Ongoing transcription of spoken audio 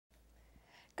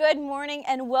Good morning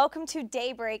and welcome to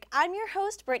Daybreak. I'm your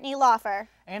host, Brittany Lauffer.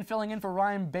 And filling in for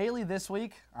Ryan Bailey this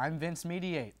week, I'm Vince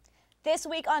Mediate. This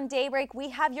week on Daybreak,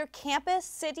 we have your campus,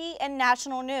 city, and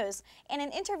national news, and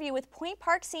an interview with Point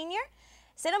Park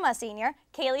Cinema Senior,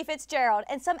 Kaylee Fitzgerald,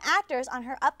 and some actors on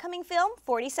her upcoming film,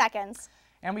 40 Seconds.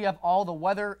 And we have all the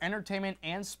weather, entertainment,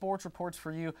 and sports reports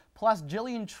for you. Plus,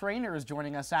 Jillian Traynor is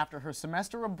joining us after her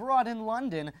semester abroad in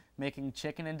London, making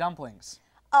chicken and dumplings.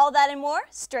 All that and more,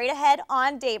 straight ahead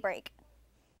on Daybreak.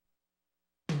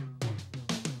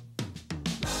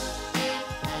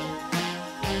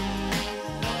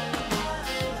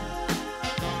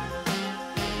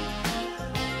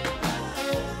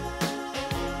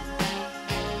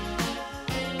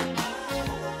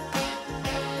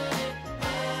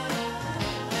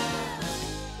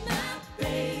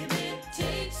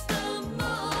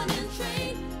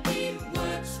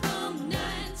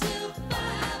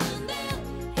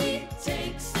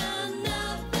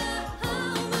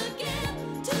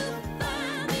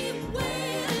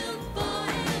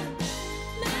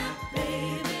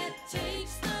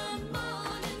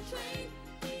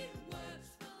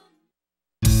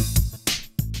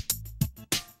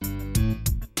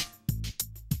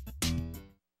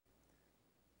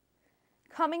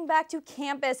 Coming back to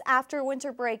campus after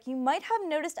winter break, you might have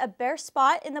noticed a bare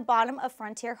spot in the bottom of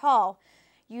Frontier Hall.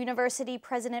 University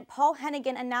President Paul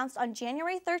Hennigan announced on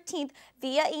January 13th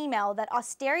via email that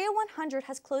Osteria 100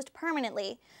 has closed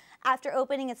permanently. After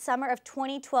opening its summer of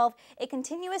 2012, it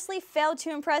continuously failed to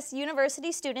impress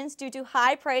university students due to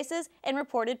high prices and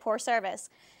reported poor service.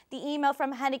 The email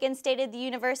from Hennigan stated the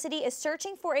university is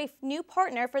searching for a new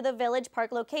partner for the Village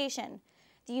Park location.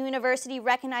 The university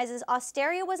recognizes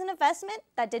Osteria was an investment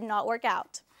that did not work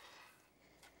out.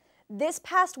 This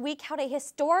past week held a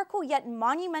historical yet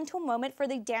monumental moment for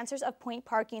the dancers of Point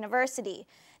Park University.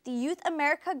 The Youth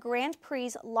America Grand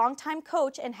Prix's longtime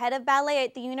coach and head of ballet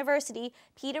at the university,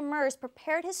 Peter Mers,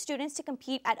 prepared his students to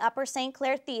compete at Upper St.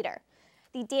 Clair Theater.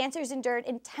 The dancers endured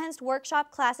intense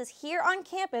workshop classes here on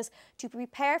campus to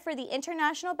prepare for the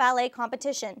International Ballet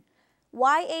Competition.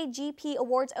 YAGP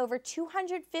awards over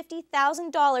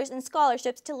 $250,000 in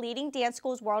scholarships to leading dance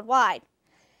schools worldwide.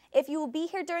 If you will be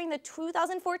here during the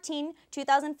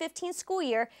 2014-2015 school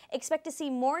year, expect to see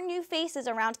more new faces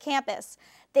around campus.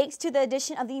 Thanks to the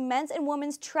addition of the men's and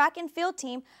women's track and field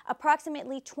team,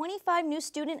 approximately 25 new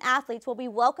student athletes will be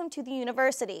welcomed to the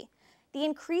university. The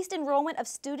increased enrollment of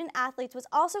student athletes was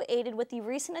also aided with the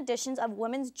recent additions of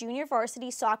women's junior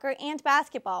varsity soccer and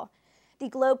basketball. The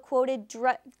Globe quoted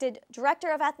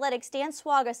Director of Athletics Dan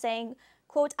Swaga saying,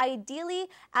 quote, "Ideally,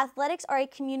 athletics are a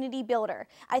community builder.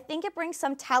 I think it brings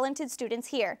some talented students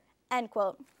here," end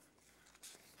quote.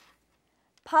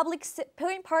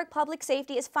 Point Park Public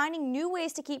Safety is finding new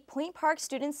ways to keep Point Park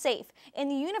students safe,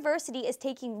 and the university is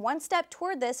taking one step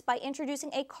toward this by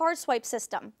introducing a card swipe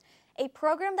system. A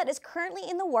program that is currently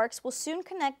in the works will soon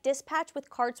connect dispatch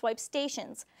with card swipe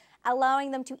stations,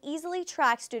 allowing them to easily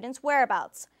track students'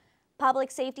 whereabouts.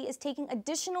 Public Safety is taking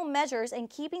additional measures in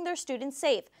keeping their students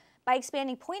safe by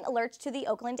expanding point alerts to the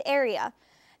Oakland area.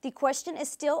 The question is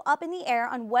still up in the air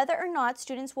on whether or not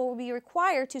students will be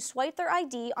required to swipe their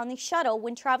ID on the shuttle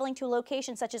when traveling to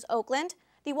locations such as Oakland,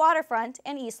 the waterfront,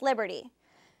 and East Liberty.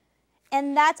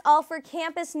 And that's all for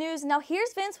campus news. Now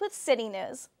here's Vince with city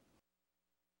news.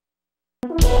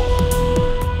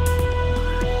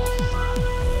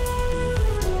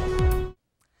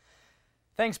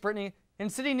 Thanks, Brittany. In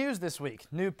city news this week,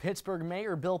 new Pittsburgh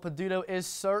Mayor Bill Peduto is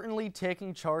certainly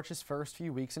taking charge his first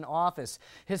few weeks in office.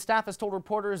 His staff has told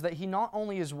reporters that he not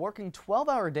only is working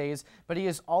 12-hour days, but he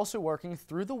is also working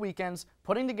through the weekends,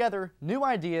 putting together new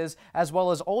ideas as well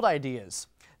as old ideas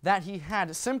that he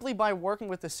had simply by working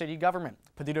with the city government.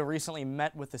 Peduto recently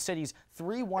met with the city's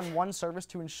 311 service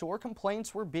to ensure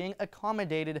complaints were being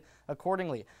accommodated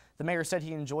accordingly. The mayor said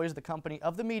he enjoys the company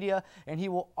of the media and he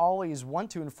will always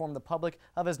want to inform the public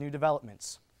of his new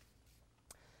developments.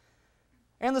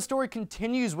 And the story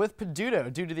continues with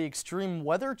Peduto. Due to the extreme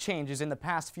weather changes in the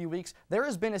past few weeks, there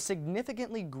has been a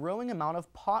significantly growing amount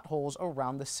of potholes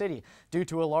around the city. Due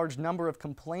to a large number of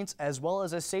complaints as well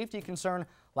as a safety concern,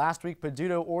 last week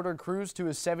Peduto ordered crews to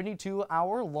a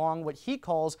 72-hour-long what he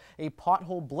calls a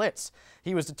pothole blitz.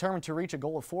 He was determined to reach a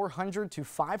goal of 400 to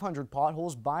 500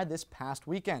 potholes by this past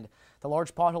weekend. The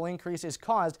large pothole increase is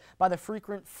caused by the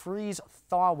frequent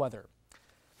freeze-thaw weather.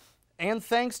 And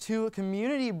thanks to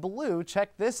Community Blue,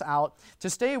 check this out, to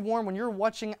stay warm when you're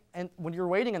waiting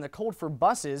in the cold for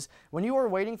buses, when you are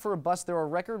waiting for a bus there are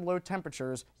record low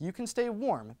temperatures, you can stay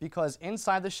warm because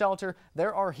inside the shelter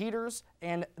there are heaters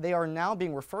and they are now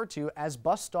being referred to as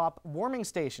bus stop warming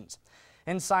stations.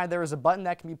 Inside there is a button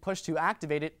that can be pushed to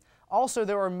activate it. Also,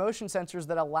 there are motion sensors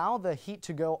that allow the heat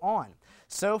to go on.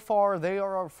 So far,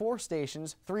 there are 4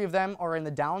 stations. 3 of them are in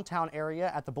the downtown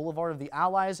area at the Boulevard of the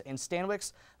Allies and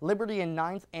Stanwix, Liberty and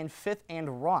 9th and 5th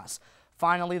and Ross.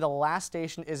 Finally, the last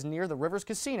station is near the Rivers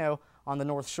Casino on the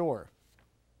North Shore.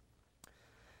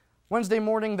 Wednesday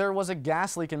morning, there was a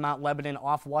gas leak in Mount Lebanon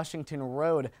off Washington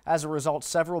Road. As a result,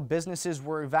 several businesses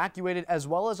were evacuated as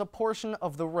well as a portion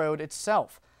of the road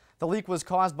itself. The leak was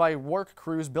caused by work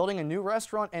crews building a new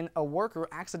restaurant, and a worker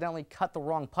accidentally cut the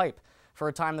wrong pipe. For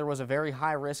a time, there was a very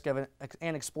high risk of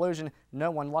an explosion. No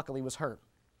one luckily was hurt.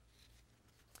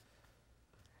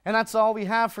 And that's all we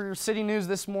have for your city news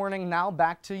this morning. Now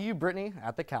back to you, Brittany,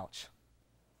 at the couch.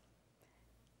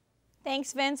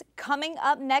 Thanks, Vince. Coming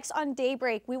up next on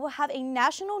Daybreak, we will have a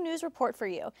national news report for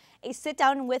you. A sit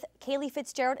down with Kaylee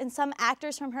Fitzgerald and some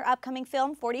actors from her upcoming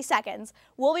film, 40 Seconds.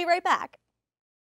 We'll be right back.